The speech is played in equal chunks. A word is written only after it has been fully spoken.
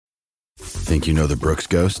Think you know the Brooks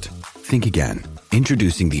Ghost? Think again.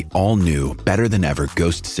 Introducing the all-new, better-than-ever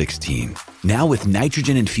Ghost 16. Now with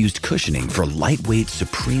nitrogen-infused cushioning for lightweight,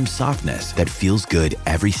 supreme softness that feels good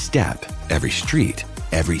every step, every street,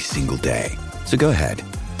 every single day. So go ahead,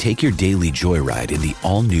 take your daily joyride in the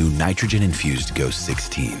all-new nitrogen-infused Ghost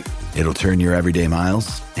 16. It'll turn your everyday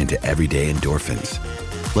miles into everyday endorphins.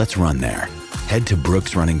 Let's run there. Head to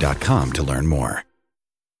brooksrunning.com to learn more.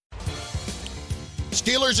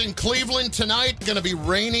 Steelers in Cleveland tonight. Going to be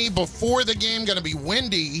rainy before the game. Going to be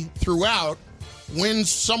windy throughout. Winds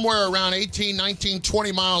somewhere around 18, 19,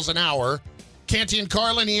 20 miles an hour. Canty and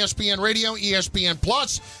Carlin, ESPN Radio, ESPN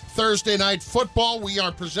Plus. Thursday Night Football. We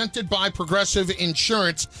are presented by Progressive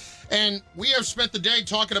Insurance. And we have spent the day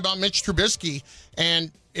talking about Mitch Trubisky and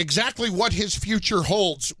exactly what his future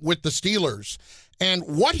holds with the Steelers and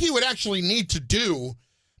what he would actually need to do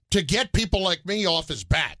to get people like me off his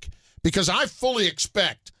back. Because I fully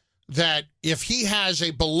expect that if he has a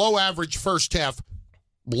below-average first half,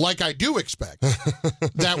 like I do expect,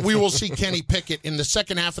 that we will see Kenny Pickett in the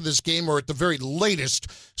second half of this game or at the very latest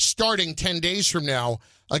starting 10 days from now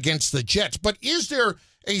against the Jets. But is there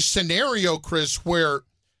a scenario, Chris, where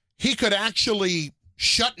he could actually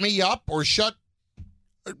shut me up or shut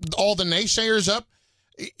all the naysayers up?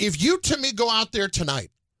 If you, to me, go out there tonight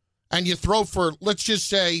and you throw for, let's just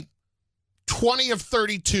say, 20 of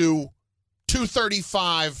 32,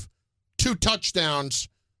 235, 2 touchdowns,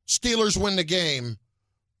 Steelers win the game,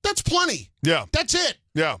 that's plenty. Yeah. That's it.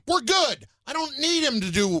 Yeah. We're good. I don't need him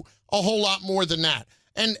to do a whole lot more than that.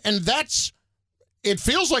 And that's, it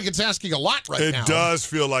feels like it's asking a lot now. It does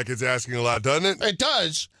feel like it's asking a lot, doesn't it? It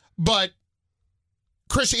does. But,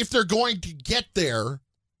 Chris, if they're going to get there,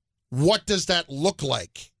 what does that look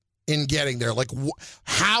like in getting there? Like,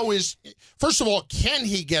 how is, first of all, can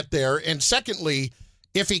he get there? And secondly,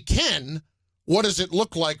 if he can, what does it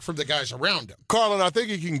look like for the guys around him? Carlin, I think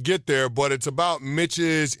he can get there, but it's about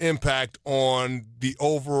Mitch's impact on the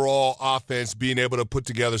overall offense being able to put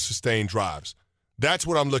together sustained drives. That's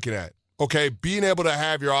what I'm looking at. Okay, being able to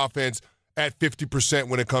have your offense at 50%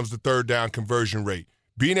 when it comes to third down conversion rate.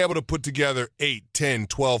 Being able to put together 8, 10,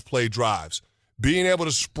 12 play drives. Being able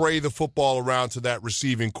to spray the football around to that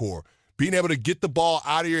receiving core. Being able to get the ball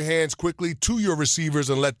out of your hands quickly to your receivers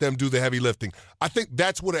and let them do the heavy lifting. I think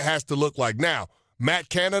that's what it has to look like. Now, Matt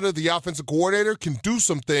Canada, the offensive coordinator, can do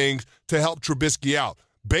some things to help Trubisky out.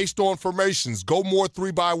 Based on formations, go more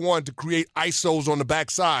 3-by-1 to create ISOs on the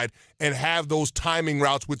backside and have those timing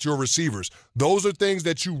routes with your receivers. Those are things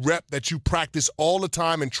that you rep, that you practice all the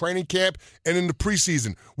time in training camp and in the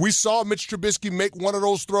preseason. We saw Mitch Trubisky make one of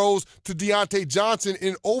those throws to Deontay Johnson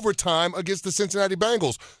in overtime against the Cincinnati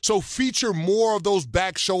Bengals. So feature more of those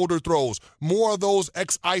back shoulder throws, more of those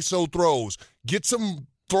X-ISO throws. Get some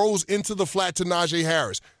throws into the flat to Najee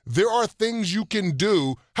Harris. There are things you can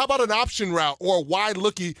do. How about an option route or a wide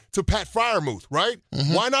lookie to Pat Freiermuth, right?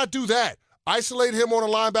 Mm-hmm. Why not do that? Isolate him on a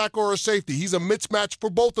linebacker or a safety. He's a mismatch for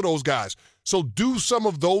both of those guys. So do some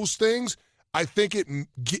of those things. I think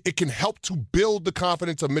it can help to build the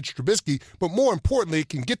confidence of Mitch Trubisky, but more importantly, it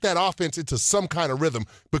can get that offense into some kind of rhythm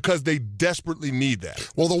because they desperately need that.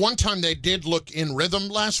 Well, the one time they did look in rhythm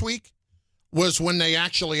last week was when they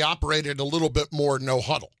actually operated a little bit more no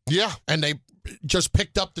huddle. Yeah. And they just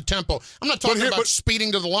picked up the tempo. I'm not talking about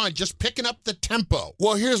speeding to the line, just picking up the tempo.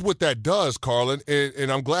 Well, here's what that does, Carlin,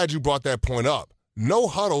 and I'm glad you brought that point up. No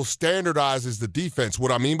huddle standardizes the defense.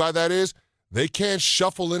 What I mean by that is they can't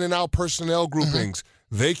shuffle in and out personnel groupings.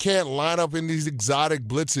 Mm-hmm. They can't line up in these exotic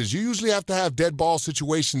blitzes. You usually have to have dead ball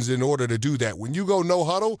situations in order to do that. When you go no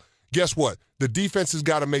huddle, guess what? The defense has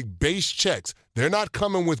got to make base checks. They're not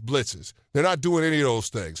coming with blitzes. They're not doing any of those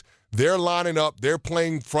things. They're lining up. They're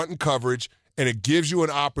playing front and coverage, and it gives you an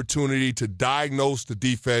opportunity to diagnose the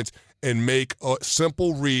defense and make a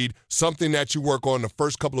simple read, something that you work on the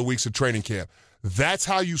first couple of weeks of training camp. That's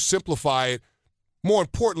how you simplify it. More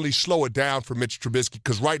importantly, slow it down for Mitch Trubisky,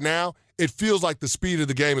 because right now it feels like the speed of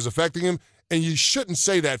the game is affecting him, and you shouldn't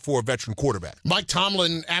say that for a veteran quarterback. Mike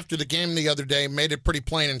Tomlin, after the game the other day, made it pretty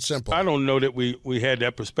plain and simple. I don't know that we had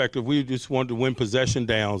that perspective. We just wanted to win possession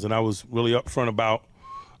downs, and I was really upfront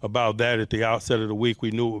about that at the outset of the week.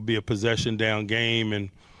 We knew it would be a possession down game, and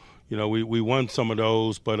we won some of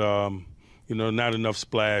those, but not enough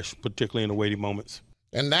splash, particularly in the weighty moments.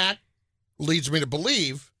 And that leads me to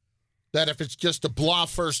believe that if it's just a blah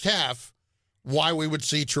first half, why we would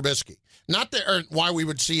see Trubisky. Or why we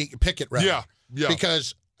would see Pickett, rather. Yeah.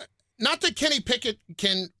 Because not that Kenny Pickett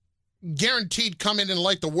can guaranteed come in and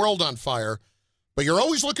light the world on fire, but you're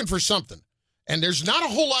always looking for something. And there's not a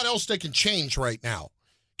whole lot else they can change right now.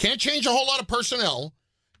 Can't change a whole lot of personnel.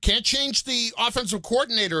 Can't change the offensive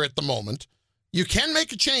coordinator at the moment. You can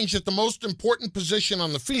make a change at the most important position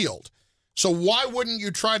on the field. So why wouldn't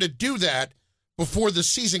you try to do that before the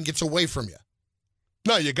season gets away from you?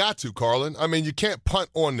 No, you got to, Carlin. I mean, you can't punt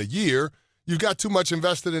on the year. You've got too much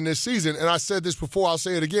invested in this season. And I said this before, I'll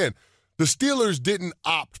say it again. The Steelers didn't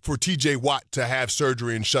opt for T.J. Watt to have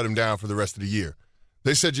surgery and shut him down for the rest of the year.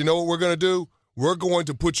 They said, you know what we're going to do? We're going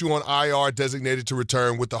to put you on IR, designated to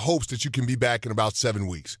return, with the hopes that you can be back in about 7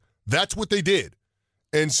 weeks. That's what they did.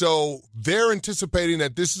 And so they're anticipating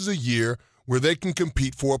that this is a year where they can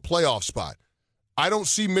compete for a playoff spot. I don't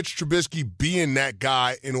see Mitch Trubisky being that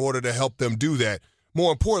guy in order to help them do that.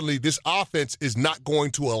 More importantly, this offense is not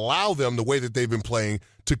going to allow them, the way that they've been playing,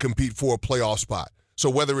 to compete for a playoff spot. So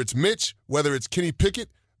whether it's Mitch, whether it's Kenny Pickett,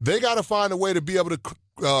 they got to find a way to be able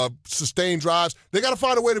to sustain drives. They got to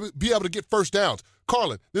find a way to be able to get first downs.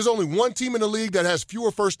 Carlin, there's only one team in the league that has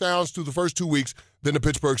fewer first downs through the first 2 weeks than the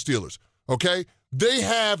Pittsburgh Steelers, okay? They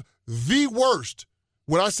have the worst.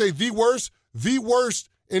 When I say the worst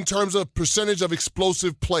in terms of percentage of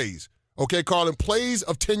explosive plays. Okay, Carlin, plays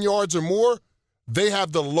of 10 yards or more, they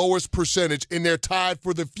have the lowest percentage, and they're tied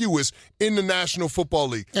for the fewest in the National Football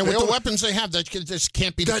League. And with the weapons they have, this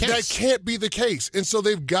can't be the case. That can't be the case. And so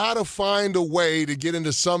they've got to find a way to get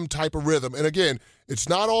into some type of rhythm. And again, it's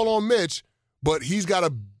not all on Mitch, but he's got a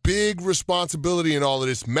big responsibility in all of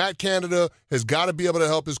this. Matt Canada has got to be able to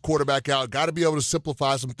help his quarterback out, got to be able to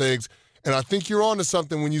simplify some things. And I think you're on to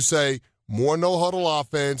something when you say more no-huddle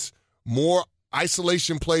offense, more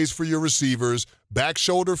isolation plays for your receivers, back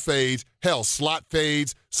shoulder fades, hell, slot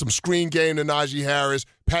fades, some screen game to Najee Harris,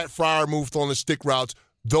 Pat Freiermuth on the stick routes.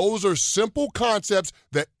 Those are simple concepts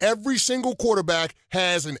that every single quarterback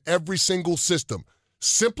has in every single system.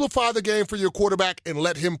 Simplify the game for your quarterback and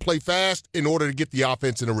let him play fast in order to get the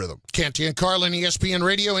offense in a rhythm. Canty and Carlin, ESPN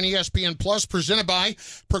Radio and ESPN Plus, presented by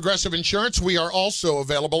Progressive Insurance. We are also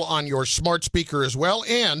available on your smart speaker as well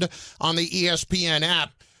and on the ESPN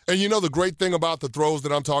app. And you know the great thing about the throws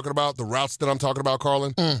that I'm talking about, the routes that I'm talking about,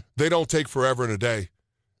 Carlin? They don't take forever in a day.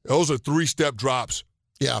 Those are 3-step drops.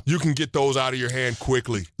 Yeah. You can get those out of your hand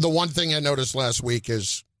quickly. The one thing I noticed last week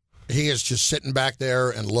is he is just sitting back there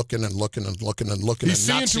and looking and looking and looking and looking and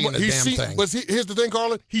not seeing a damn thing. But here's the thing,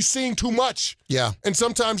 Carlin. He's seeing too much. Yeah. And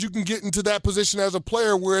sometimes you can get into that position as a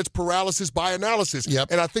player where it's paralysis by analysis. Yep.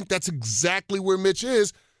 And I think that's exactly where Mitch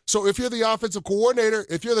is. So if you're the offensive coordinator,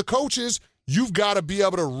 if you're the coaches, you've got to be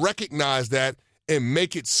able to recognize that and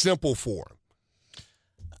make it simple for him.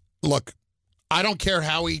 Look, I don't care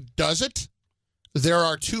how he does it. There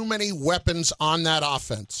are too many weapons on that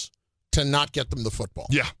offense to not get them the football.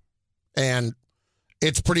 Yeah. And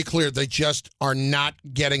it's pretty clear they just are not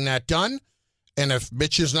getting that done. And if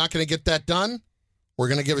Mitch is not going to get that done, we're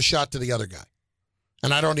going to give a shot to the other guy.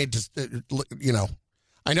 And I don't need to,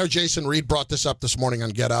 I know Jason Reed brought this up this morning on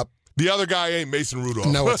Get Up. The other guy ain't Mason Rudolph.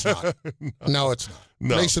 No, it's not. No, it's not.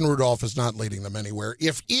 No. Mason Rudolph is not leading them anywhere.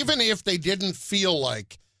 Even if they didn't feel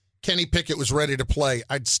like Kenny Pickett was ready to play,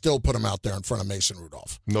 I'd still put him out there in front of Mason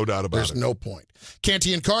Rudolph. No doubt about it. There's no point.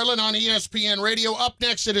 Canty and Carlin on ESPN Radio. Up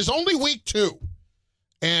next, it is only week 2.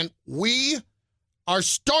 And we are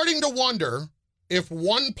starting to wonder if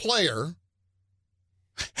one player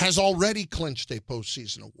has already clinched a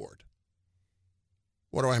postseason award.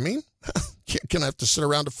 What do I mean? You're going to have to sit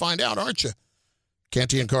around to find out, aren't you?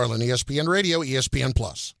 Canty and Carlin, ESPN Radio, ESPN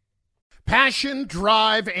Plus. Passion,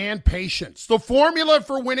 drive, and patience. The formula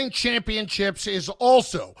for winning championships is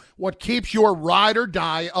also what keeps your ride or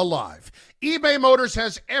die alive. eBay Motors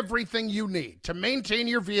has everything you need to maintain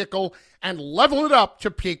your vehicle and level it up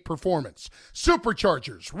to peak performance.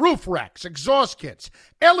 Superchargers, roof racks, exhaust kits,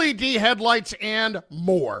 LED headlights, and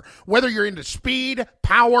more. Whether you're into speed,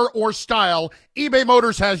 power, or style, eBay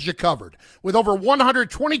Motors has you covered. With over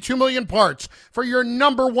 122 million parts for your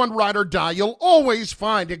number one ride or die, you'll always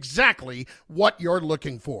find exactly what you're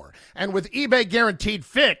looking for. And with eBay Guaranteed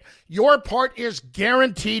Fit, your part is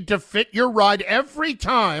guaranteed to fit your ride every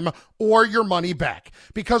time or your money back.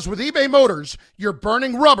 Because with eBay Motors, you're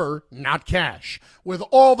burning rubber, not cash. With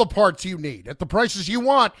all the parts you need at the prices you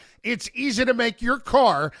want, it's easy to make your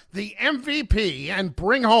car the MVP and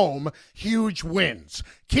bring home huge wins.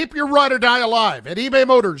 Keep your ride or die alive at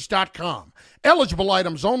ebaymotors.com. Eligible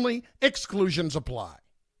items only. Exclusions apply.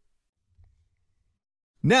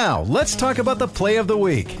 Now, let's talk about the play of the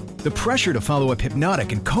week. The pressure to follow up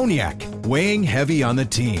Hypnotic and Cognac, weighing heavy on the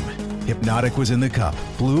team. Hypnotic was in the cup,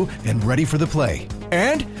 blue, and ready for the play.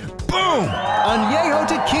 And boom! Añejo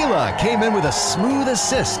Tequila came in with a smooth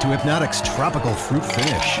assist to Hypnotic's tropical fruit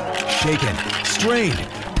finish. Shaken, strained,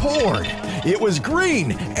 poured. It was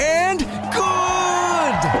green and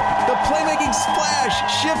good! The playmaking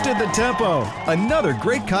splash shifted the tempo. Another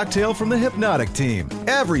great cocktail from the Hypnotic team.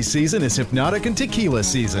 Every season is Hypnotic and Tequila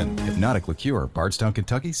season. Hypnotic Liqueur, Bardstown,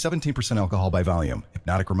 Kentucky, 17% alcohol by volume.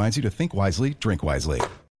 Hypnotic reminds you to think wisely, drink wisely.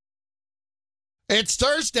 It's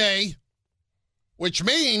Thursday, which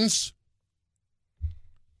means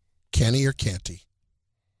Kenny or Canty.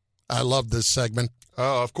 I love this segment.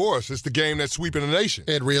 Of course. It's the game that's sweeping the nation.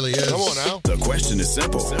 It really is. Come on now. The question is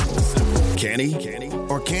simple. Kenny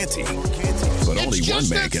or Canty? But only one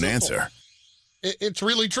man can answer. It's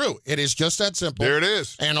really true. It is just that simple. There it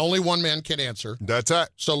is. And only one man can answer. That's it.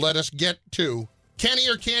 So let us get to Kenny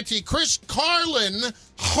or Canty. Chris Carlin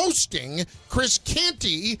hosting, Chris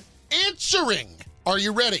Canty answering. Are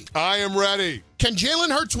you ready? I am ready. Can Jalen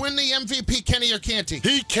Hurts win the MVP, Kenny or Canty?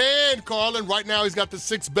 He can, Carlin. Right now, he's got the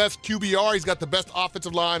 6th best QBR. He's got the best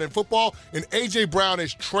offensive line in football. And A.J. Brown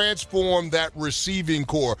has transformed that receiving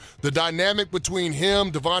core. The dynamic between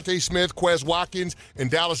him, Devontae Smith, Quez Watkins,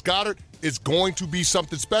 and Dallas Goedert is going to be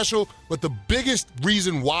something special. But the biggest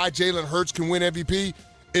reason why Jalen Hurts can win MVP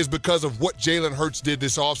is because of what Jalen Hurts did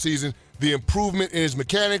this offseason. The improvement in his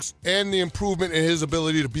mechanics and the improvement in his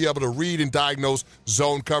ability to be able to read and diagnose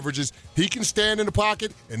zone coverages. He can stand in the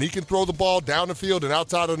pocket, and he can throw the ball down the field and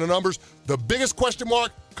outside of the numbers. The biggest question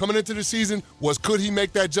mark coming into the season was, could he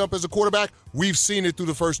make that jump as a quarterback? We've seen it through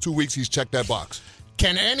the first 2 weeks. He's checked that box.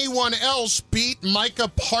 Can anyone else beat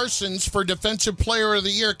Micah Parsons for Defensive Player of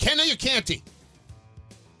the Year? Kenny or Canty?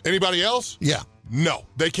 Anybody else? Yeah. No,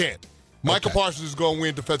 they can't. Micah Parsons is going to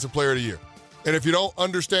win Defensive Player of the Year. And if you don't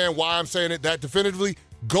understand why I'm saying it that definitively,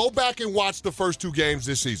 go back and watch the first 2 games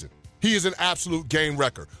this season. He is an absolute game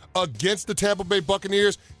wrecker. Against the Tampa Bay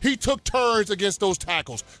Buccaneers, he took turns against those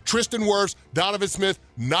tackles. Tristan Wirfs, Donovan Smith,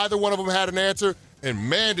 neither one of them had an answer. And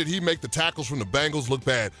man, did he make the tackles from the Bengals look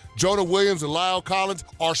bad. Jonah Williams and Lyle Collins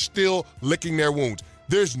are still licking their wounds.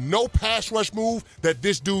 There's no pass rush move that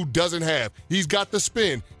this dude doesn't have. He's got the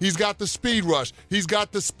spin. He's got the speed rush. He's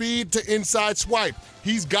got the speed to inside swipe.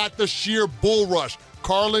 He's got the sheer bull rush.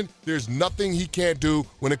 Carlin, there's nothing he can't do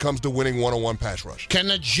when it comes to winning one-on-one pass rush. Can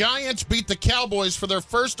the Giants beat the Cowboys for their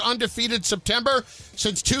first undefeated September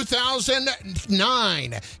since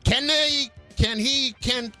 2009? Can't he?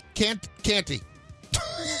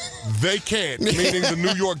 They can't, meaning the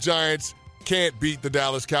New York Giants can't beat the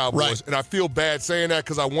Dallas Cowboys. Right. And I feel bad saying that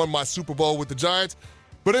because I won my Super Bowl with the Giants.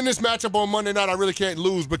 But in this matchup on Monday night, I really can't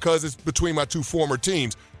lose because it's between my 2 former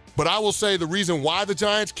teams. But I will say the reason why the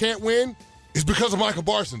Giants can't win is because of Micah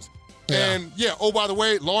Parsons. Yeah. And, oh, by the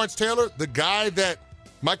way, Lawrence Taylor, the guy that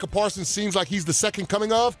Micah Parsons seems like he's the second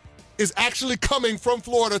coming of, is actually coming from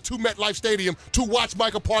Florida to MetLife Stadium to watch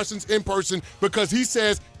Micah Parsons in person because he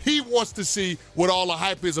says he wants to see what all the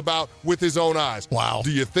hype is about with his own eyes. Wow. Do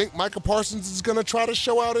you think Micah Parsons is going to try to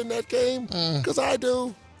show out in that game? Because I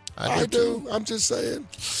do. I do. I'm just saying.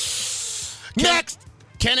 Next!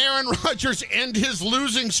 Can Aaron Rodgers end his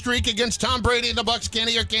losing streak against Tom Brady and the Bucs,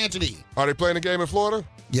 Kenny or Canty? Are they playing a game in Florida?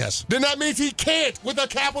 Yes. Then that means he can't with a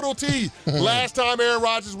capital T. Last time Aaron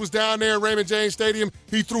Rodgers was down there at Raymond James Stadium,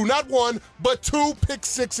 he threw not 1, but 2 pick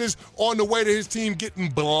sixes on the way to his team getting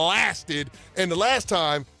blasted. And the last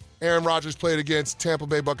time Aaron Rodgers played against Tampa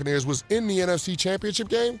Bay Buccaneers was in the NFC Championship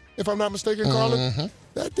game, if I'm not mistaken, Carlin.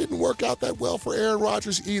 That didn't work out that well for Aaron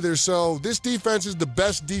Rodgers either. So this defense is the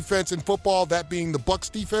best defense in football, that being the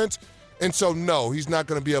Bucs defense. And so, no, he's not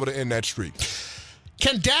going to be able to end that streak.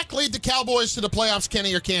 Can Dak lead the Cowboys to the playoffs,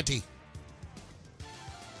 Kenny or Canty?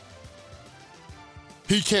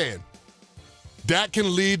 He can. Dak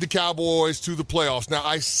can lead the Cowboys to the playoffs. Now,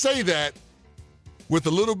 I say that with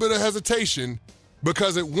a little bit of hesitation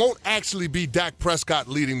because it won't actually be Dak Prescott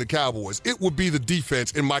leading the Cowboys. It would be the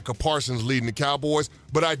defense and Micah Parsons leading the Cowboys.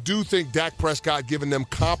 But I do think Dak Prescott giving them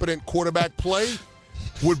competent quarterback play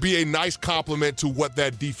would be a nice compliment to what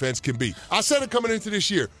that defense can be. I said it coming into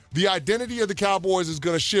this year. The identity of the Cowboys is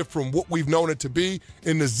going to shift from what we've known it to be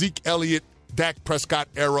in the Zeke Elliott, Dak Prescott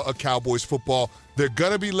era of Cowboys football. They're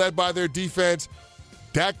going to be led by their defense.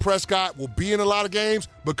 Dak Prescott will be in a lot of games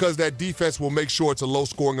because that defense will make sure it's a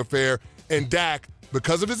low-scoring affair. And Dak,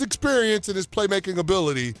 because of his experience and his playmaking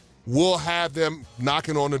ability, will have them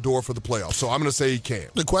knocking on the door for the playoffs. So I'm going to say he can.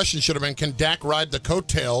 The question should have been, can Dak ride the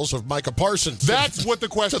coattails of Micah Parsons? That's what the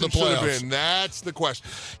question to the should have playoffs. been. That's the question.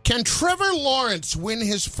 Can Trevor Lawrence win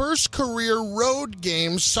his first career road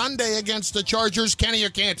game Sunday against the Chargers, Kenny or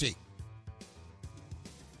Canty?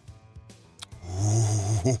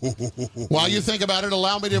 While you think about it,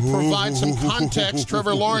 allow me to provide some context.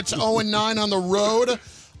 Trevor Lawrence 0-9 on the road.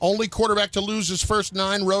 Only quarterback to lose his first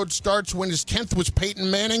 9 road starts when his 10th was Peyton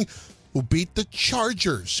Manning. who beat the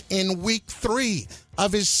Chargers in Week 3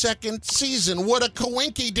 of his second season. What a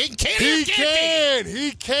coinky dink. He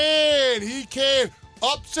can.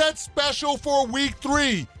 Upset special for Week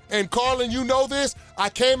 3. And, Carlin, you know this. I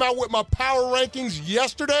came out with my power rankings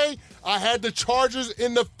yesterday. I had the Chargers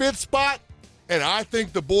in the 5th spot. And I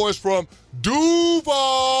think the boys from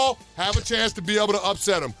Duval have a chance to be able to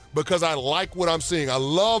upset them because I like what I'm seeing. I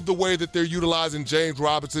love the way that they're utilizing James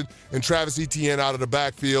Robinson and Travis Etienne out of the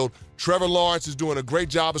backfield. Trevor Lawrence is doing a great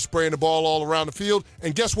job of spraying the ball all around the field.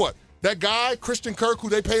 And guess what? That guy, Christian Kirk, who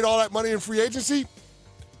they paid all that money in free agency,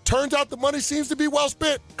 turns out the money seems to be well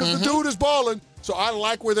spent because the dude is balling. So I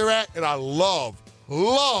like where they're at, and I love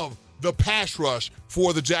the pass rush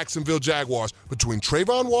for the Jacksonville Jaguars. Between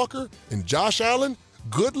Trayvon Walker and Josh Allen,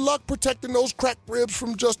 good luck protecting those cracked ribs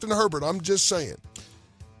from Justin Herbert. I'm just saying.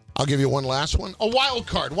 I'll give you one last one. A wild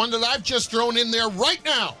card, one that I've just thrown in there right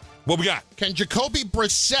now. What we got? Can Jacoby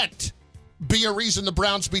Brissett be a reason the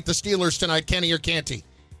Browns beat the Steelers tonight, Kenny or can't he?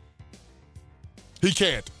 He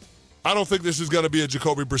can't. I don't think this is going to be a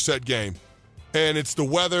Jacoby Brissett game. And it's the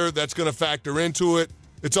weather that's going to factor into it.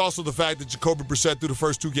 It's also the fact that Jacoby Brissett, through the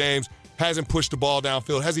first 2 games, hasn't pushed the ball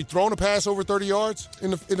downfield. Has he thrown a pass over 30 yards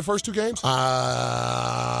in the first 2 games?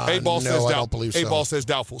 A-Ball says doubtful. I don't believe so. A-Ball says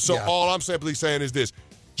doubtful. So all I'm simply saying is this.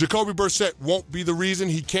 Jacoby Brissett won't be the reason.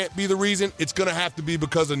 He can't be the reason. It's going to have to be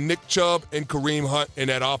because of Nick Chubb and Kareem Hunt in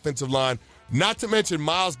that offensive line. Not to mention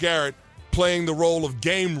Myles Garrett playing the role of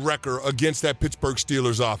game wrecker against that Pittsburgh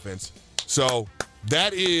Steelers offense. So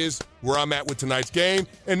that is where I'm at with tonight's game.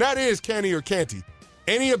 And that is Canty or Canty.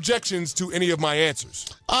 Any objections to any of my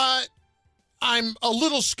answers? I'm a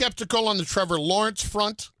little skeptical on the Trevor Lawrence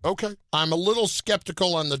front. Okay. I'm a little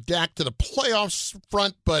skeptical on the Dak to the playoffs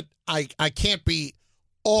front, but I can't be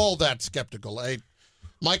all that skeptical.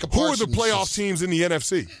 Micah Parsons. Who are the playoff teams in the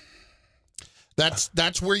NFC?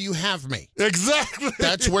 That's where you have me. Exactly.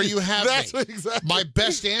 That's where you have me. Exactly. My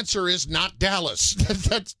best answer is not Dallas.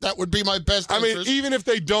 That would be my best answer. I mean, even if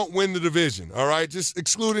they don't win the division, all right, just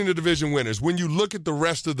excluding the division winners, when you look at the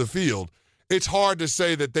rest of the field, it's hard to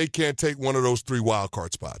say that they can't take one of those 3 wild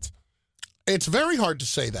card spots. It's very hard to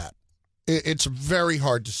say that. It's very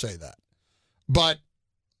hard to say that. But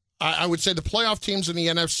I would say the playoff teams in the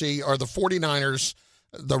NFC are the 49ers,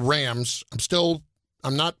 the Rams.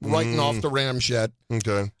 I'm not writing off the Rams yet.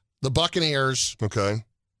 Okay. The Buccaneers. Okay.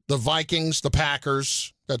 The Vikings, the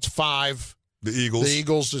Packers. That's 5. The Eagles. The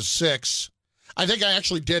Eagles is 6. I think I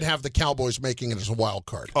actually did have the Cowboys making it as a wild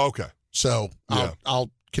card. Okay. So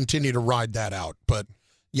I'll continue to ride that out. But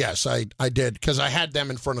yes, I did because I had them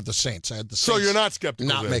in front of the Saints. I had the Saints. So you're not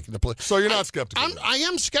skeptical. Not then. making the play. So you're not skeptical. I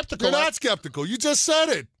am skeptical. You're not skeptical. You just said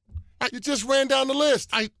it. You just ran down the list.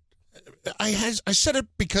 I said it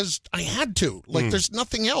because I had to. Like, there's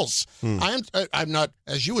nothing else. I'm not,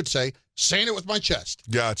 as you would say, saying it with my chest.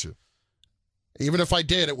 Gotcha. Even if I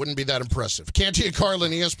did, it wouldn't be that impressive. Canty and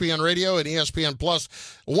Carlin, ESPN Radio and ESPN Plus.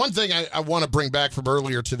 One thing I want to bring back from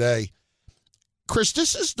earlier today, Chris,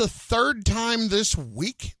 this is the 3rd time this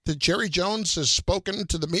week that Jerry Jones has spoken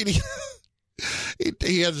to the media.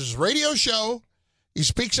 He has his radio show. He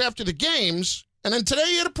speaks after the games. And then today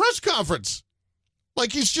he had a press conference.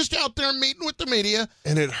 Like he's just out there meeting with the media.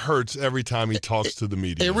 And it hurts every time he talks to the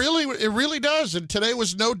media. It really does. And today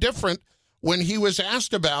was no different when he was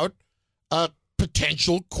asked about a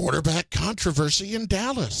potential quarterback controversy in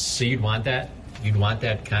Dallas. So you'd want that? You'd want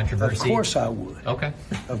that controversy? Of course I would. Okay.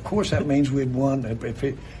 Of course that means we'd won. If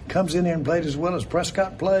it comes in here and played as well as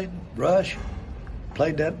Prescott played, Rush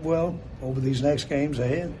played that well over these next games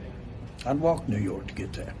ahead, I'd walk New York to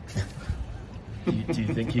get there. Do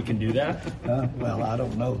you think you can do that? Well, I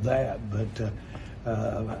don't know that, but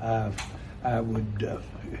I would.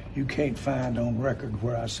 You can't find on record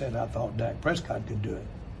where I said I thought Dak Prescott could do it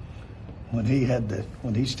when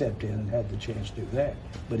he stepped in and had the chance to do that,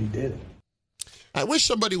 but he did it. I wish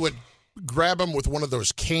somebody would grab him with one of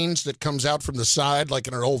those canes that comes out from the side, like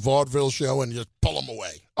in an old vaudeville show, and just pull him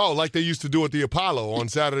away. Oh, like they used to do at the Apollo on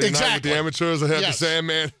Saturday night with the amateurs that had the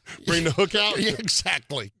Sandman bring the hook out. Yeah,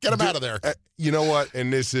 exactly. Get him out of there. You know what?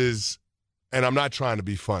 And I'm not trying to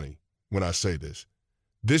be funny when I say this.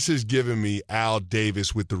 This is giving me Al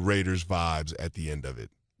Davis with the Raiders vibes at the end of it.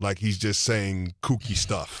 Like he's just saying kooky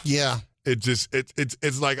stuff. Yeah.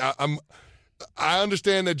 It's like I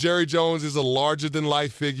understand that Jerry Jones is a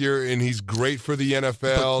larger-than-life figure, and he's great for the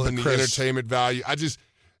NFL and the entertainment value.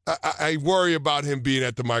 I worry about him being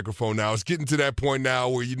at the microphone now. It's getting to that point now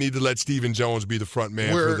where you need to let Stephen Jones be the front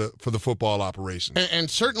man for the football operation.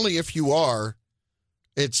 And certainly if you are,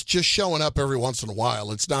 it's just showing up every once in a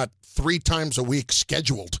while. It's not 3 times a week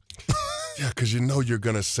scheduled. Yeah, because you know you're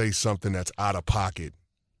going to say something that's out of pocket.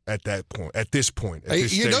 at this point.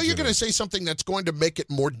 You know you're going to say something that's going to make it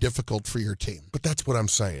more difficult for your team. But that's what I'm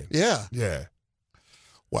saying. Yeah. Yeah.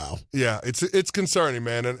 Wow. Yeah, it's concerning,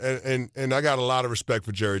 man, and I got a lot of respect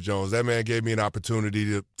for Jerry Jones. That man gave me an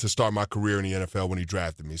opportunity to start my career in the NFL when he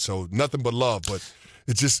drafted me. So nothing but love, but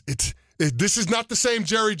this is not the same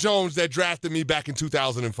Jerry Jones that drafted me back in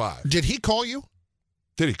 2005. Did he call you?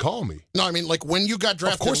 Did he call me? No, I mean, like, when you got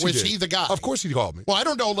drafted, was he the guy? Of course he called me. Well, I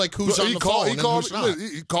don't know, like, who's on the phone and who's not.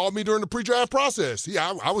 He called me during the pre-draft process.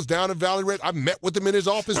 Yeah, I was down in Valley Ridge. I met with him in his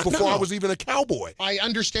office before I was even a Cowboy. I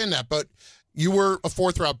understand that, but you were a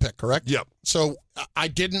fourth-round pick, correct? Yep. So I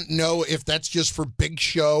didn't know if that's just for big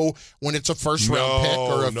show when it's a first-round pick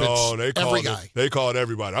or if it's every guy. They called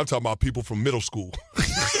everybody. I'm talking about people from middle school.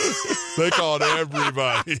 They called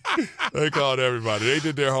everybody. They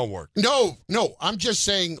did their homework. No. I'm just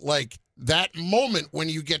saying, like, that moment when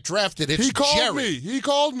you get drafted, it's He called Jerry. me. He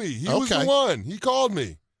called me. He was the one. He called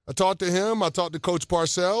me. I talked to him. I talked to Coach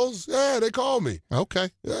Parcells. Yeah, they called me. Okay.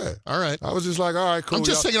 Yeah. All right. I was just like, all right, cool. I'm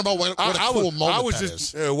just thinking about what a cool moment that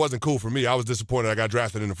is. It wasn't cool for me. I was disappointed I got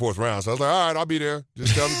drafted in the 4th round. So I was like, all right, I'll be there.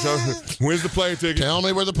 Just tell me when's the plane ticket? Tell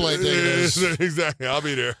me where the plane ticket is. Exactly. I'll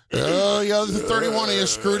be there. Oh, yeah, the 31 of you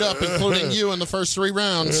screwed up, including you in the first 3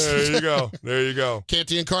 rounds. There you go.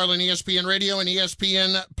 Canty and Carlin, ESPN Radio and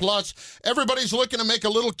ESPN Plus. Everybody's looking to make a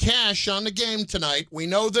little cash on the game tonight. We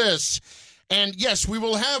know this. And, yes, we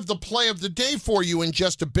will have the play of the day for you in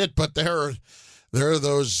just a bit, but there are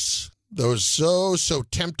those so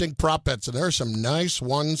tempting prop bets, and there are some nice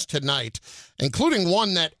ones tonight, including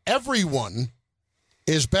one that everyone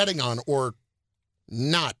is betting on or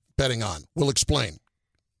not betting on. We'll explain.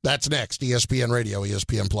 That's next, ESPN Radio,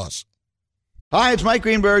 ESPN Plus. Hi, it's Mike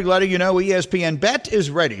Greenberg letting you know ESPN Bet is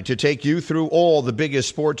ready to take you through all the biggest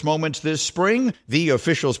sports moments this spring. The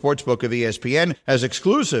official sportsbook of ESPN has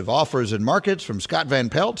exclusive offers and markets from Scott Van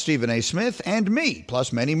Pelt, Stephen A. Smith, and me,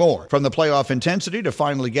 plus many more. From the playoff intensity to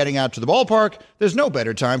finally getting out to the ballpark, there's no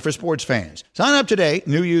better time for sports fans. Sign up today.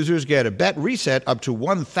 New users get a bet reset up to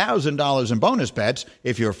 $1,000 in bonus bets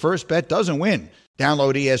if your first bet doesn't win.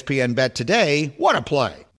 Download ESPN Bet today. What a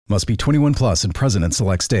play. Must be 21 plus and present in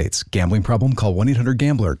select states. Gambling problem? Call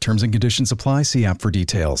 1-800-GAMBLER. Terms and conditions apply. See app for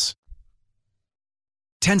details.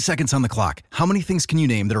 10 seconds on the clock. How many things can you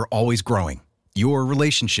name that are always growing? Your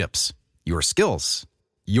relationships, your skills,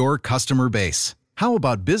 your customer base. How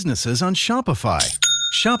about businesses on Shopify?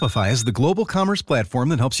 Shopify is the global commerce platform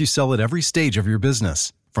that helps you sell at every stage of your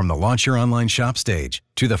business. From the launch your online shop stage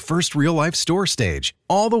to the first real-life store stage,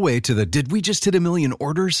 all the way to the did we just hit a million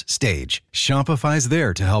orders stage, Shopify's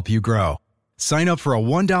there to help you grow. Sign up for a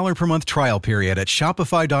 $1 per month trial period at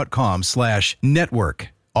shopify.com/network,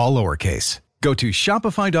 all lowercase. Go to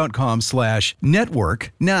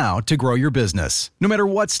shopify.com/network now to grow your business, no matter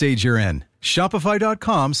what stage you're in.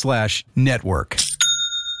 Shopify.com/network.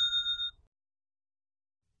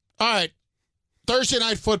 All right. Thursday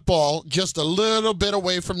Night Football, just a little bit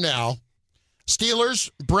away from now. Steelers,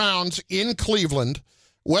 Browns in Cleveland.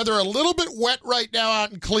 Weather a little bit wet right now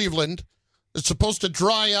out in Cleveland. It's supposed to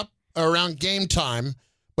dry up around game time,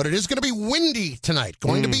 but it is going to be windy tonight.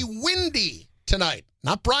 Going to be windy tonight.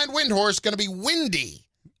 Not Brian Windhorst, going to be windy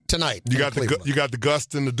tonight. You got the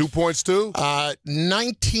gusts and the dew points too?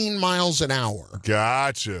 19 miles an hour.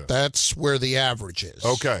 Gotcha. That's where the average is.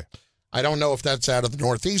 Okay. I don't know if that's out of the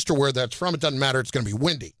Northeast or where that's from. It doesn't matter. It's going to be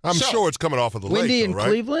windy. I'm sure it's coming off of the windy lake, in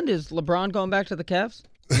Cleveland? Is LeBron going back to the Cavs?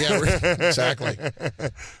 Yeah, exactly.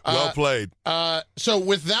 Well played. So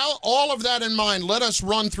without all of that in mind, let us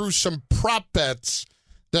run through some prop bets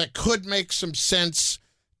that could make some sense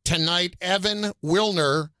tonight. Evan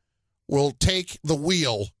Wilner will take the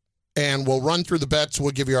wheel, and we'll run through the bets.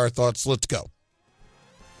 We'll give you our thoughts. Let's go.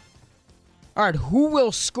 All right, who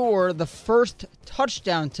will score the first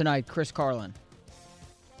touchdown tonight, Chris Carlin?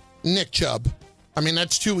 Nick Chubb. I mean,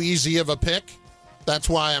 that's too easy of a pick. That's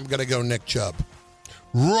why I'm going to go Nick Chubb.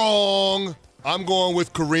 Wrong. I'm going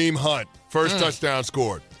with Kareem Hunt. First touchdown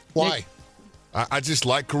scored. Why? I just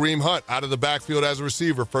like Kareem Hunt out of the backfield as a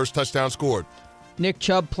receiver. First touchdown scored. Nick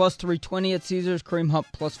Chubb plus 320 at Caesars. Kareem Hunt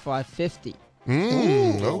plus 550.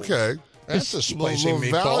 Okay. That's a spicy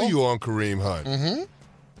little value on Kareem Hunt. Mm-hmm.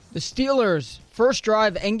 The Steelers' first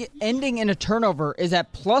drive ending in a turnover is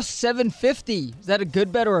at plus 750. Is that a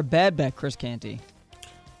good bet or a bad bet, Chris Canty?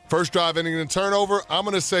 First drive ending in a turnover, I'm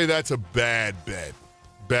going to say that's a bad bet.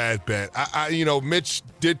 Bad bet. Mitch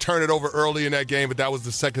did turn it over early in that game, but that was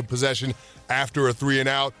the second possession after a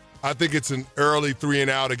 3-and-out. I think it's an early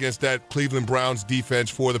 3-and-out against that Cleveland Browns defense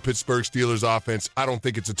for the Pittsburgh Steelers offense. I don't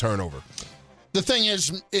think it's a turnover. The thing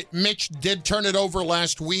is, Mitch did turn it over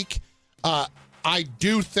last week. I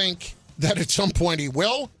do think that at some point he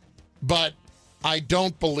will, but I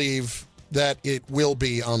don't believe that it will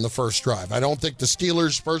be on the first drive. I don't think the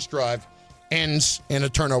Steelers' first drive ends in a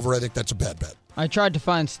turnover. I think that's a bad bet. I tried to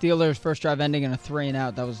find Steelers' first drive ending in a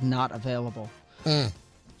 3-and-out. That was not available. That's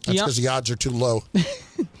because the odds are too low.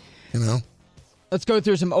 Let's go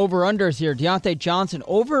through some over-unders here. Deontay Johnson,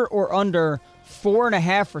 over or under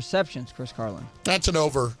 4.5 receptions, Chris Carlin? That's an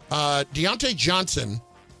over. Deontay Johnson,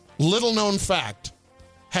 little-known fact,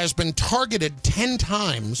 has been targeted 10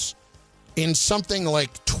 times in something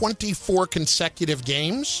like 24 consecutive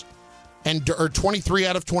games, or 23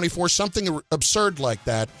 out of 24, something absurd like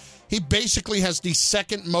that. He basically has the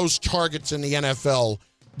second most targets in the NFL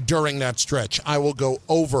during that stretch. I will go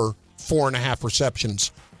over 4.5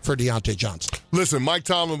 receptions for Deontay Johnson. Listen, Mike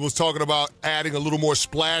Tomlin was talking about adding a little more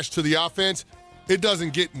splash to the offense. It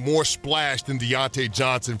doesn't get more splash than Deontay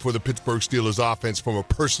Johnson for the Pittsburgh Steelers offense from a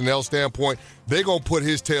personnel standpoint. They're going to put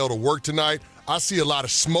his tail to work tonight. I see a lot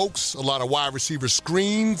of smokes, a lot of wide receiver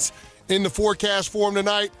screens in the forecast for him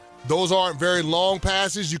tonight. Those aren't very long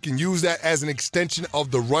passes. You can use that as an extension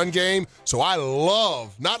of the run game. So I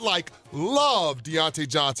love Deontay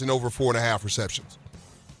Johnson over 4.5 receptions.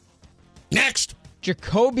 Next.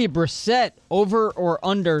 Jacoby Brissett, over or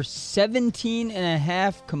under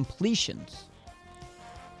 17.5 completions?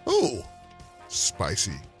 Ooh.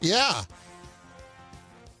 Spicy. Yeah.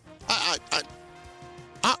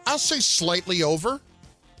 I'll say slightly over.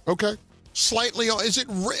 Okay. Slightly. Is it?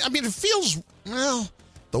 It feels, well,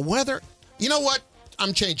 the weather. You know what?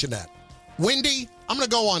 I'm changing that. Windy, I'm going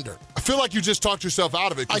to go under. I feel like you just talked yourself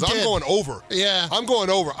out of it because I'm going over. Yeah. I'm going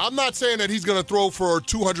over. I'm not saying that he's going to throw for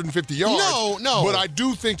 250 yards. No. But I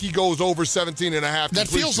do think he goes over 17.5. That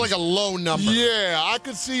feels like a low number. Yeah, I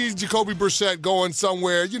could see Jacoby Brissett going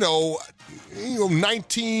somewhere,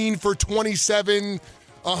 19 for 27,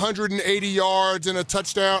 180 yards and a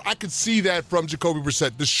touchdown. I could see that from Jacoby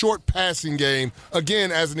Brissett. The short passing game,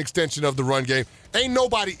 again, as an extension of the run game. Ain't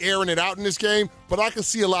nobody airing it out in this game, but I can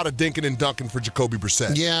see a lot of dinking and dunking for Jacoby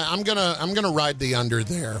Brissett. Yeah, I'm gonna ride the under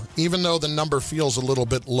there, even though the number feels a little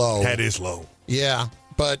bit low. That is low. Yeah,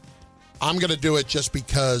 but I'm gonna do it just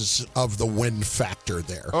because of the win factor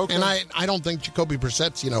there. Okay. And I don't think Jacoby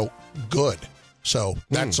Brissett's good, so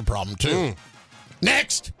that's a problem too.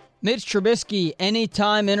 Next, Mitch Trubisky,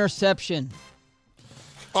 anytime interception.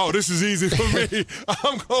 Oh, this is easy for me.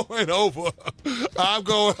 I'm going over. I'm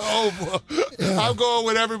going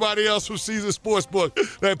with everybody else from Caesars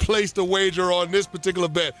Sportsbook that placed a wager on this particular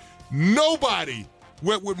bet. Nobody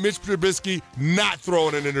went with Mitch Trubisky not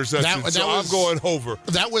throwing an interception, I'm going over.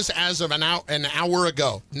 That was as of an hour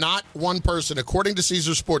ago. Not one person, according to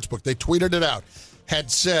Caesars Sportsbook, they tweeted it out, had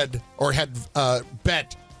said or had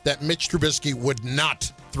bet that Mitch Trubisky would not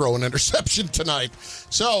throw an interception tonight.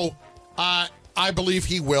 So, I believe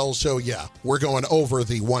he will, so yeah, we're going over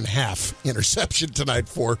the 1/2 interception tonight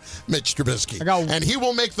for Mitch Trubisky. And he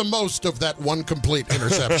will make the most of that one complete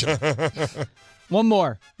interception. One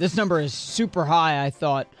more. This number is super high, I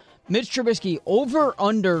thought. Mitch Trubisky, over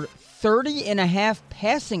under 30.5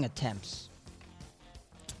 passing attempts.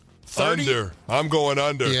 30? Under. I'm going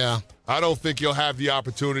under. Yeah. I don't think you'll have the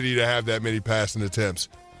opportunity to have that many passing attempts.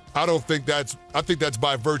 I think that's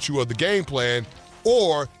by virtue of the game plan.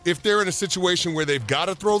 Or if they're in a situation where they've got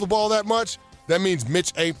to throw the ball that much, that means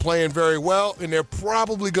Mitch ain't playing very well, and they're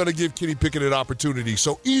probably going to give Kenny Pickett an opportunity.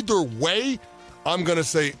 So either way, I'm going to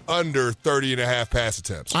say under 30.5 pass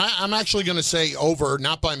attempts. I'm actually going to say over,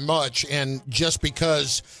 not by much, and just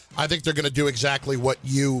because I think they're going to do exactly what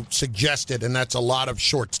you suggested, and that's a lot of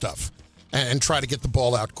short stuff, and try to get the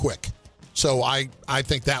ball out quick. So I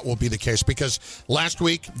think that will be the case, because last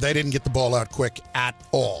week they didn't get the ball out quick at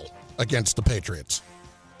all against the Patriots.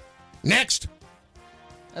 Next.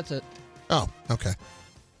 That's it. Oh, okay.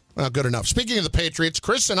 Well, good enough. Speaking of the Patriots,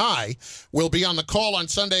 Chris and I will be on the call on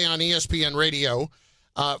Sunday on ESPN Radio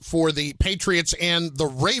for the Patriots and the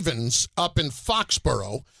Ravens up in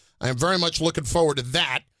Foxborough. I am very much looking forward to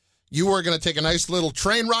that. You are going to take a nice little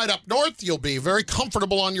train ride up north. You'll be very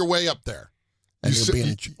comfortable on your way up there. And you'll be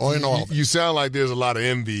enjoying all of it. You sound like there's a lot of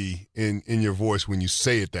envy in your voice when you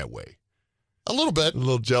say it that way. A little bit. A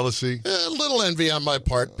little jealousy. A little envy on my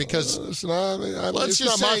part because it's not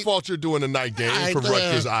my fault you're doing a night game for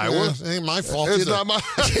Rutgers, Iowa. It ain't my fault It's either. not my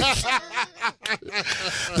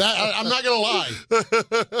I'm not going to lie.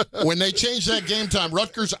 When they changed that game time,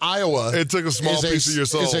 Rutgers, Iowa. It took a small piece of your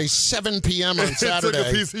soul. It's a 7 p.m. on Saturday. It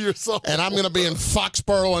took a piece of your soul. And I'm going to be in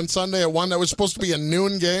Foxborough on Sunday at 1. That was supposed to be a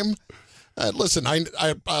noon game. Listen, I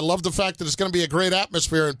love the fact that it's going to be a great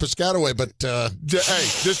atmosphere in Piscataway, but hey,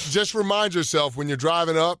 just remind yourself when you're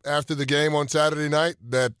driving up after the game on Saturday night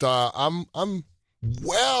that I'm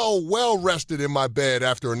well rested in my bed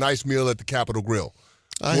after a nice meal at the Capitol Grill,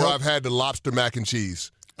 I've had the lobster mac and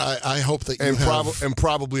cheese. I hope that you and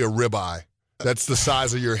probably a ribeye that's the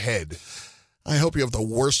size of your head. I hope you have the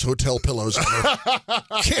worst hotel pillows ever.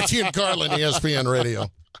 Canty and Carlin, ESPN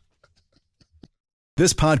Radio.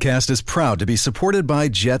 This podcast is proud to be supported by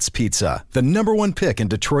Jets Pizza, the #1 pick in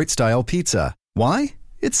Detroit-style pizza. Why?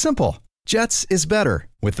 It's simple. Jets is better.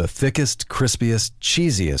 With the thickest, crispiest,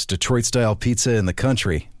 cheesiest Detroit-style pizza in the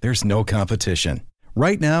country, there's no competition.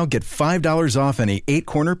 Right now, get $5 off any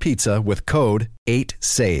 8-corner pizza with code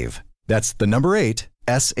 8SAVE. That's the number 8,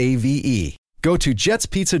 S-A-V-E. Go to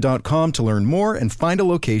jetspizza.com to learn more and find a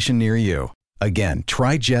location near you. Again,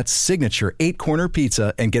 try Jet's signature 8-corner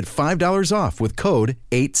pizza and get $5 off with code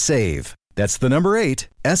 8SAVE. That's the number 8,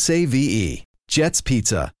 S-A-V-E. Jet's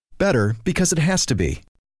Pizza. Better because it has to be.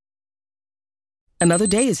 Another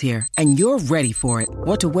day is here, and you're ready for it.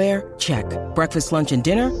 What to wear? Check. Breakfast, lunch, and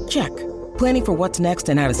dinner? Check. Planning for what's next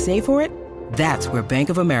and how to save for it? That's where Bank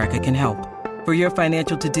of America can help. For your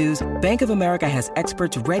financial to-dos, Bank of America has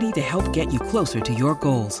experts ready to help get you closer to your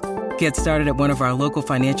goals. Get started at one of our local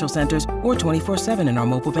financial centers or 24/7 in our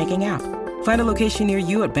mobile banking app. Find a location near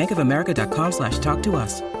you at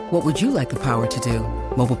bankofamerica.com/talktous. What would you like the power to do?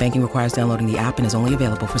 Mobile banking requires downloading the app and is only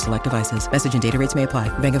available for select devices. Message and data rates may apply.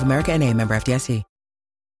 Bank of America NA, member FDIC.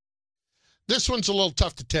 This one's a little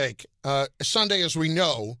tough to take. Sunday, as we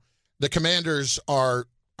know, the Commanders are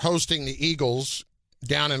hosting the Eagles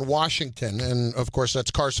down in Washington. And, of course, that's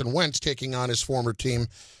Carson Wentz taking on his former team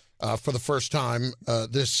for the first time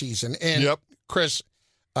this season. And, Chris,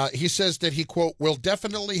 he says that he, quote, will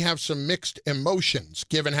definitely have some mixed emotions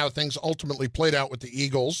given how things ultimately played out with the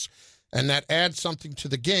Eagles, and that adds something to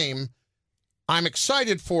the game. I'm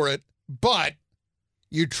excited for it, but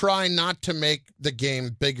you try not to make the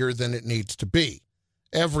game bigger than it needs to be.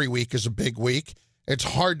 Every week is a big week. It's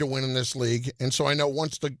hard to win in this league, and so I know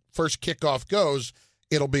once the first kickoff goes,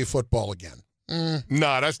 it'll be football again.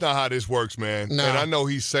 Nah, that's not how this works, man. No. And I know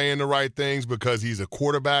he's saying the right things because he's a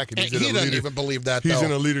quarterback. And he doesn't even believe that, He's though.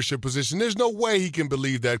 in a leadership position. There's no way he can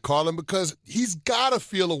believe that, Carlin, because he's got to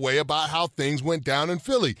feel a way about how things went down in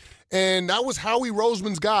Philly. And that was Howie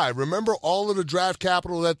Roseman's guy. Remember all of the draft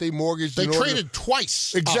capital that they mortgaged? They traded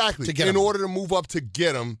twice. Exactly. To get him. In order to move up to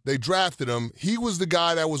get him, they drafted him. He was the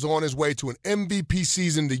guy that was on his way to an MVP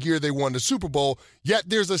season the year they won the Super Bowl. Yet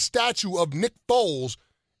there's a statue of Nick Foles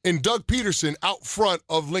and Doug Peterson out front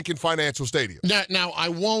of Lincoln Financial Stadium. Now I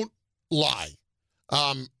won't lie.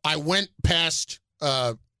 I went past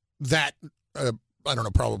that, I don't know,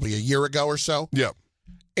 probably a year ago or so. Yeah.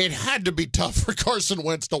 It had to be tough for Carson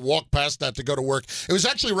Wentz to walk past that to go to work. It was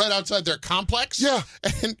actually right outside their complex. Yeah.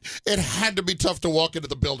 And it had to be tough to walk into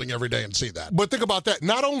the building every day and see that. But think about that.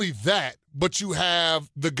 Not only that, but you have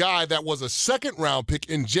the guy that was a second-round pick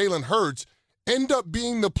in Jalen Hurts end up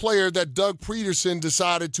being the player that Doug Peterson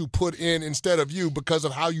decided to put in instead of you because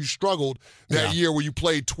of how you struggled that year where you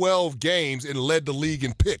played 12 games and led the league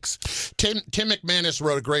in picks. Tim McManus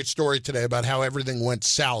wrote a great story today about how everything went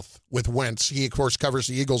south with Wentz. He, of course, covers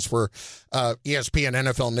the Eagles for ESPN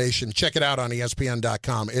NFL Nation. Check it out on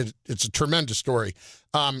ESPN.com. It's a tremendous story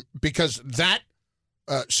because that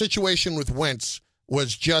situation with Wentz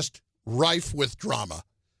was just rife with drama,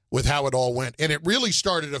 with how it all went. And it really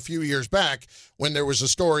started a few years back when there was a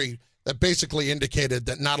story that basically indicated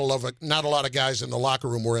that not a lot of guys in the locker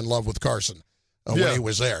room were in love with Carson when he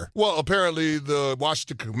was there. Well, apparently the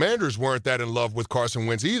Washington Commanders weren't that in love with Carson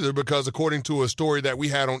Wentz either because according to a story that we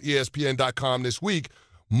had on ESPN.com this week,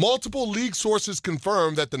 multiple league sources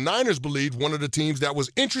confirmed that the Niners believed one of the teams that was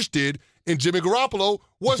interested in Jimmy Garoppolo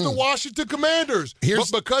was the Washington Commanders.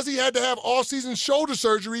 But because he had to have all-season shoulder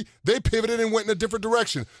surgery, they pivoted and went in a different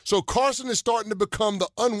direction. So Carson is starting to become the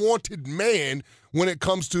unwanted man when it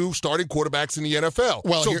comes to starting quarterbacks in the NFL.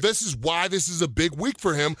 Well, so this is why this is a big week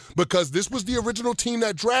for him, because this was the original team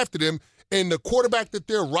that drafted him, and the quarterback that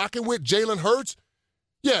they're rocking with, Jalen Hurts,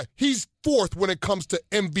 yeah, he's fourth when it comes to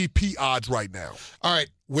MVP odds right now. All right.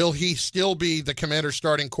 Will he still be the Commander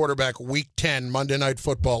starting quarterback Week 10 Monday Night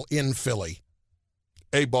Football in Philly?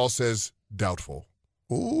 A-Ball says doubtful.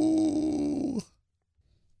 Ooh.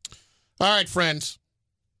 All right, friends.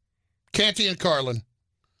 Canty and Carlin,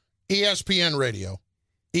 ESPN Radio,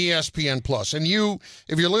 ESPN Plus. And you,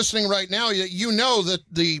 if you're listening right now, you know that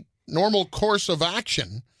the normal course of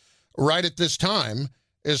action right at this time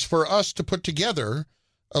is for us to put together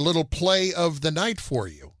a little play of the night for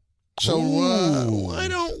you. So why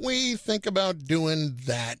don't we think about doing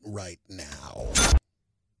that right now?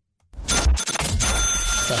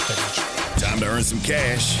 Time to earn some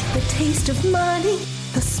cash. The taste of money,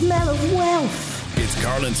 the smell of wealth. It's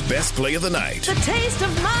Carlin's best play of the night. The taste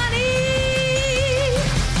of money.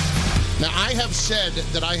 Now, I have said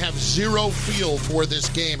that I have zero feel for this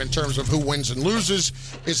game in terms of who wins and loses.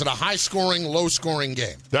 Is it a high-scoring, low-scoring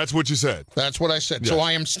game? That's what you said. That's what I said. Yes. So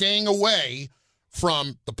I am staying away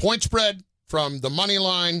from the point spread, from the money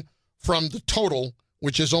line, from the total,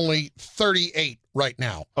 which is only 38 right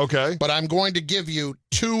now. Okay. But I'm going to give you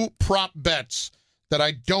 2 prop bets that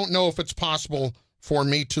I don't know if it's possible for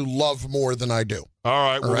me to love more than I do. All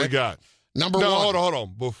right, what we got? Number one. Hold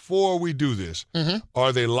on. Before we do this,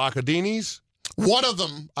 are they Lockadinis? One of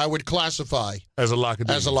them I would classify as a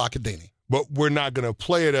Lockadini. But we're not going to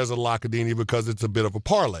play it as a Lockadini because it's a bit of a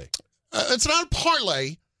parlay. It's not a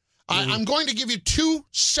parlay. I'm going to give you 2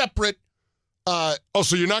 separate so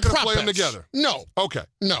you're not going to play them together? No. Okay.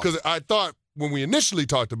 No. Because I thought when we initially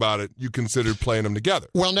talked about it, you considered playing them together.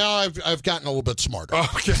 Well, now I've gotten a little bit smarter.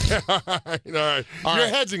 Okay. All right. You're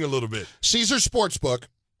hedging a little bit. Caesar Sportsbook.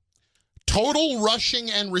 Total rushing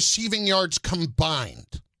and receiving yards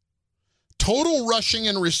combined. Total rushing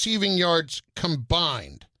and receiving yards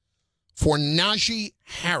combined for Najee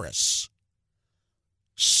Harris.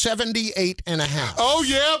 78.5. Oh,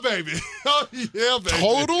 yeah, baby. Oh, yeah, baby.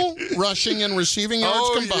 Total rushing and receiving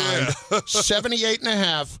yards combined,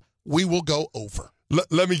 78.5. We will go over.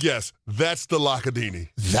 Let me guess. That's the Lockadini.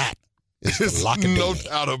 That is the Lockadini. No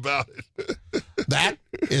doubt about it. That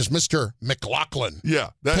is Mr. McLaughlin.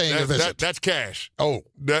 Yeah. Paying a visit. That's cash. Oh.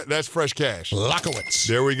 That's fresh cash. Lockowitz.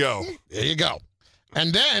 There we go. There you go.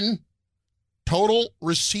 And then total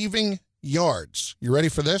receiving yards. You ready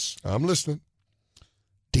for this? I'm listening.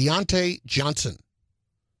 Deontay Johnson,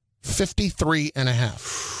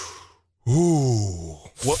 53.5. Ooh.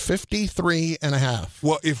 What? 53.5.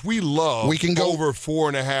 Well, if we love we can go over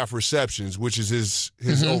 4.5 receptions, which is his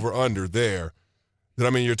over-under there, then, I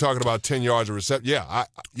mean, you're talking about 10 yards of reception. Yeah.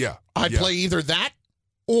 I'd play either that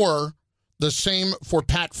or the same for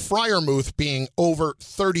Pat Freiermuth being over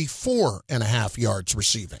 34.5 yards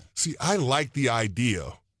receiving. See, I like the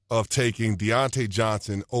idea of taking Deontay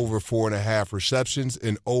Johnson over 4.5 receptions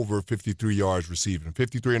and over 53 yards receiving.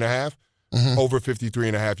 53.5, over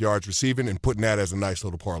 53.5 yards receiving, and putting that as a nice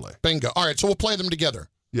little parlay. Bingo. All right, so we'll play them together.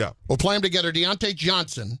 Yeah. We'll play them together. Deontay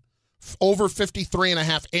Johnson, over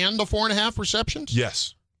 53.5 and the 4.5 receptions?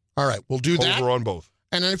 Yes. All right, we'll do that. Over on both.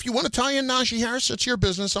 And then if you want to tie in Najee Harris, it's your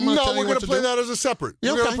business. I'm going to tell you what to do. No, we're going to play that as a separate.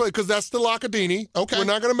 Yeah, we're going to play because that's the Lockadini. Okay. We're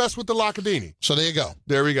not going to mess with the Lockadini. So there you go.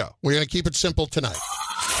 There we go. We're going to keep it simple tonight.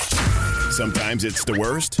 Sometimes it's the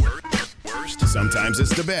worst. Sometimes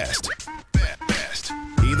it's the best.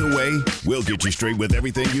 Either way, we'll get you straight with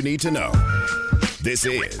everything you need to know. This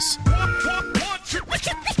is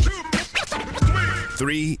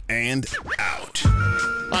 3 and Out.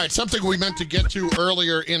 All right, something we meant to get to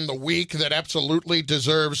earlier in the week that absolutely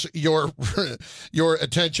deserves your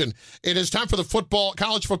attention. It is time for the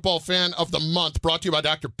college football fan of the month, brought to you by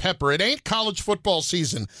Dr. Pepper. It ain't college football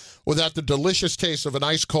season without the delicious taste of an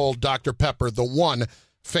ice-cold Dr. Pepper, the one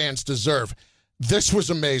fans deserve. This was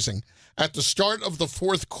amazing. At the start of the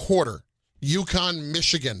fourth quarter, UConn,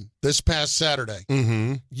 Michigan, this past Saturday,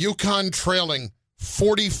 UConn trailing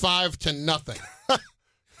 45-0.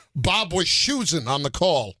 Bob Wischusen on the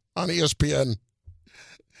call on ESPN.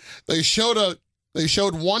 They showed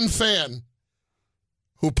one fan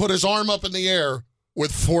who put his arm up in the air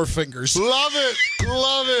with 4 fingers. Love it.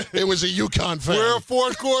 Love it. It was a UConn fan. We're a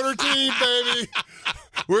fourth quarter team, baby.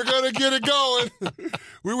 We're going to get it going.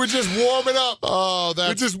 We were just warming up. Oh,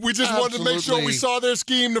 that's we just wanted to make sure we saw their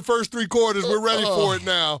scheme the first 3 quarters. We're ready for it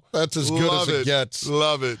now. That's as good as it gets.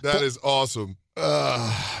 Love it. That is awesome.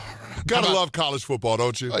 Gotta love college football,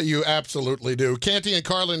 don't you? You absolutely do. Canty and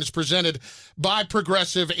Carlin is presented by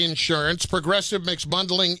Progressive Insurance. Progressive makes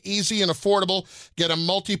bundling easy and affordable. Get a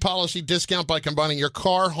multi-policy discount by combining your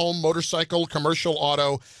car, home, motorcycle, commercial,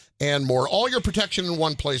 auto, and more. All your protection in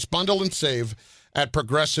one place. Bundle and save at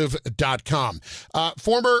Progressive.com.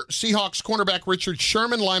 Former Seahawks cornerback Richard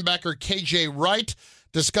Sherman, linebacker KJ Wright,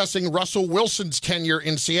 discussing Russell Wilson's tenure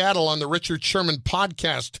in Seattle on the Richard Sherman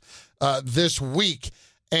podcast this week.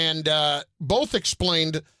 And both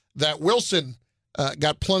explained that Wilson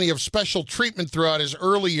got plenty of special treatment throughout his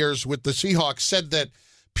early years with the Seahawks, said that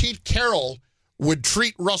Pete Carroll would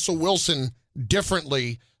treat Russell Wilson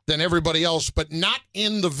differently than everybody else, but not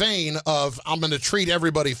in the vein of, I'm going to treat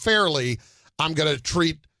everybody fairly. I'm going to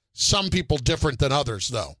treat some people different than others,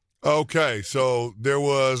 though. Okay, so there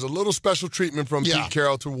was a little special treatment from Pete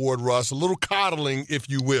Carroll toward Russ, a little coddling, if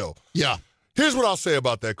you will. Yeah. Here's what I'll say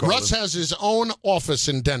about that, Carlin. Russ has his own office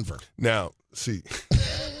in Denver. Now, see,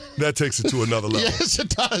 That takes it to another level. Yes, it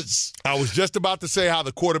does. I was just about to say how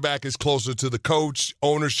the quarterback is closer to the coach,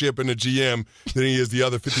 ownership, and the GM than he is the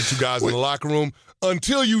other 52 guys in the locker room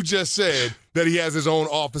until you just said that he has his own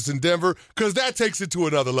office in Denver, because that takes it to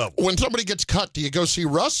another level. When somebody gets cut, do you go see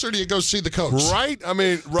Russ or do you go see the coach? Right? I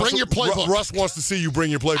mean, bring your playbook. Russ wants to see you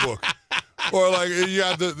bring your playbook. Or like you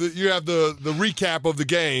have the recap of the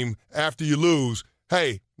game after you lose.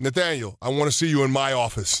 Hey, Nathaniel, I want to see you in my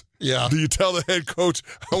office. Yeah. Do you tell the head coach,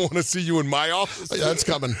 I want to see you in my office? Yeah, it's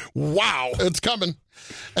coming. Wow. It's coming.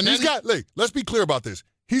 And let's be clear about this.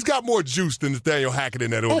 He's got more juice than Nathaniel Hackett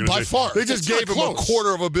in that organization. Oh, by far. They just gave him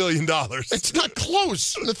 $250 million. It's not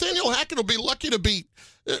close. Nathaniel Hackett will be lucky to be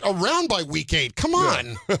around by week 8. Come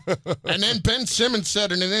on. Yeah. And then Ben Simmons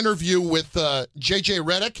said in an interview with J.J.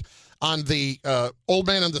 Redick on the Old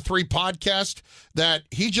Man and the Three podcast that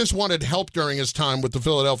he just wanted help during his time with the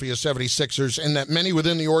Philadelphia 76ers and that many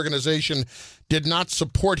within the organization did not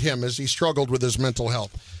support him as he struggled with his mental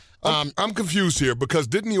health. I'm confused here because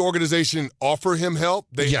didn't the organization offer him help?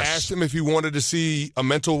 They asked him if he wanted to see a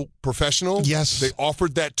mental professional. Yes. They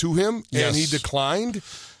offered that to him, and he declined,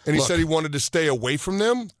 and he said he wanted to stay away from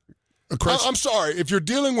them. I'm sorry. If you're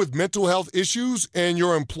dealing with mental health issues and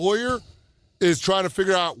your employer is trying to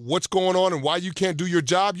figure out what's going on and why you can't do your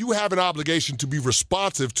job, you have an obligation to be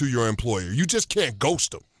responsive to your employer. You just can't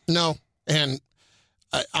ghost them. No, and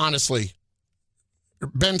honestly,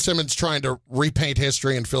 Ben Simmons trying to repaint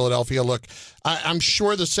history in Philadelphia. Look, I'm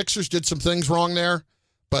sure the Sixers did some things wrong there,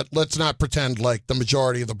 but let's not pretend like the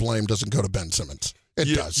majority of the blame doesn't go to Ben Simmons.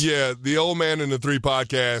 It does. Yeah, the Old Man and the Three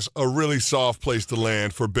podcast, a really soft place to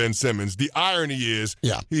land for Ben Simmons. The irony is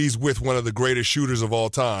he's with one of the greatest shooters of all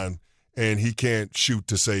time, and he can't shoot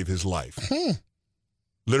to save his life.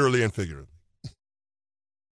 Literally and figuratively.